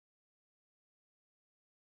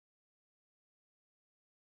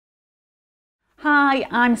Hi,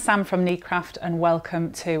 I'm Sam from Needcraft and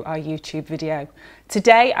welcome to our YouTube video.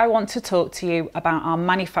 Today I want to talk to you about our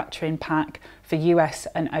manufacturing pack for US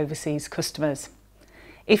and overseas customers.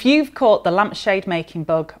 If you've caught the lampshade making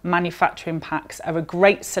bug, manufacturing packs are a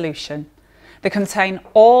great solution. They contain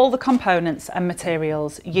all the components and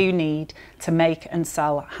materials you need to make and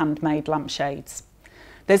sell handmade lampshades.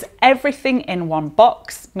 There's everything in one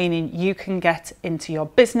box, meaning you can get into your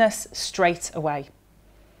business straight away.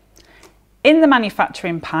 In the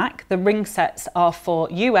manufacturing pack, the ring sets are for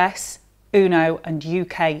US, Uno and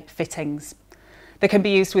UK fittings. They can be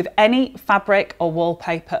used with any fabric or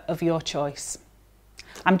wallpaper of your choice.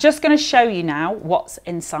 I'm just going to show you now what's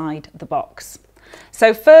inside the box.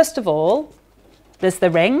 So first of all, there's the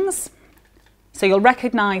rings. So you'll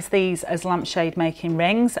recognise these as lampshade making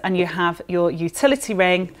rings, and you have your utility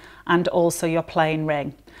ring and also your plain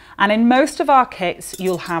ring. And in most of our kits,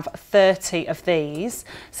 you'll have 30 of these.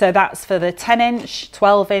 So that's for the 10-inch,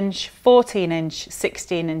 12-inch, 14-inch,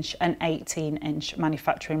 16-inch and 18-inch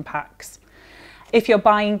manufacturing packs. If you're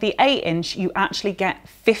buying the 8-inch, you actually get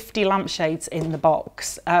 50 lampshades in the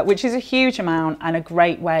box, which is a huge amount and a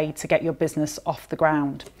great way to get your business off the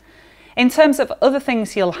ground. In terms of other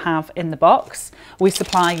things you'll have in the box, we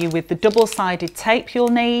supply you with the double-sided tape you'll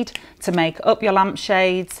need to make up your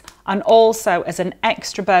lampshades, and also as an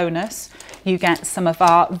extra bonus you get some of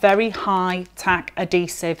our very high tack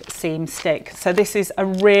adhesive seam stick. So this is a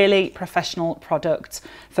really professional product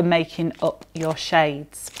for making up your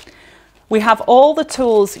shades. We have all the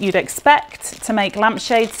tools you'd expect to make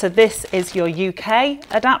lampshades. So this is your UK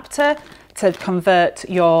adapter to convert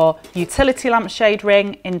your utility lampshade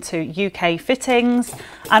ring into UK fittings,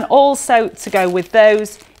 and also to go with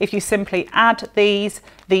those, if you simply add these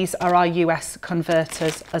are our US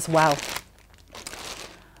converters as well.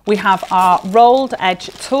 We have our rolled edge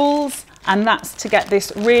tools, and that's to get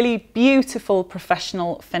this really beautiful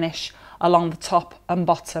professional finish along the top and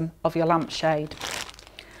bottom of your lampshade.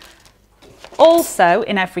 Also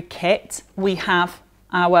in every kit we have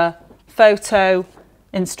our photo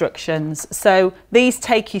instructions. So these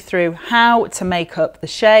take you through how to make up the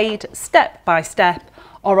shade step by step,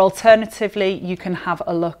 or alternatively you can have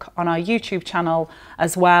a look on our YouTube channel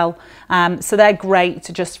as well. So they're great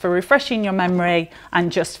just for refreshing your memory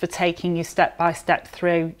and just for taking you step by step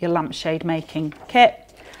through your lampshade making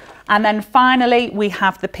kit. And then finally we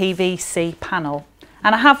have the PVC panel,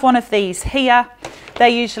 and I have one of these here. They're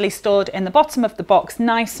usually stored in the bottom of the box,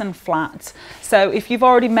 nice and flat. So if you've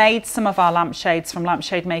already made some of our lampshades from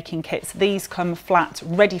lampshade making kits, these come flat,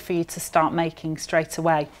 ready for you to start making straight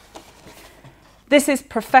away. This is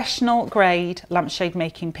professional grade lampshade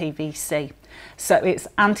making PVC. So it's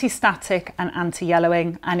anti-static and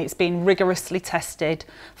anti-yellowing, and it's been rigorously tested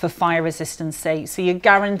for fire resistancy. So you're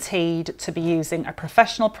guaranteed to be using a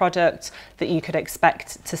professional product that you could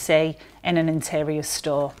expect to see in an interior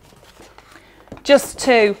store. Just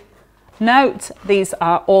to note, these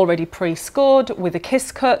are already pre-scored with a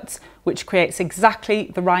kiss cut, which creates exactly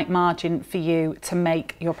the right margin for you to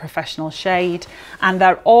make your professional shade, and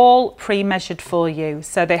they're all pre-measured for you.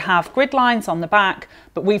 So they have grid lines on the back,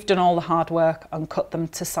 but we've done all the hard work and cut them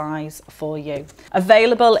to size for you.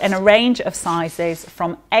 Available in a range of sizes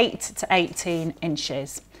from 8 to 18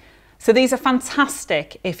 inches. So these are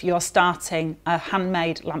fantastic if you're starting a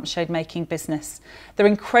handmade lampshade making business. They're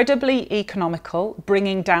incredibly economical,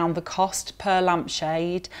 bringing down the cost per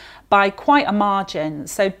lampshade by quite a margin.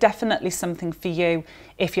 So definitely something for you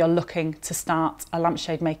if you're looking to start a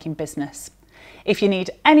lampshade making business. If you need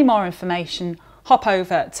any more information, hop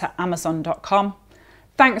over to amazon.com.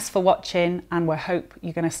 Thanks for watching, and we hope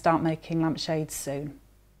you're going to start making lampshades soon.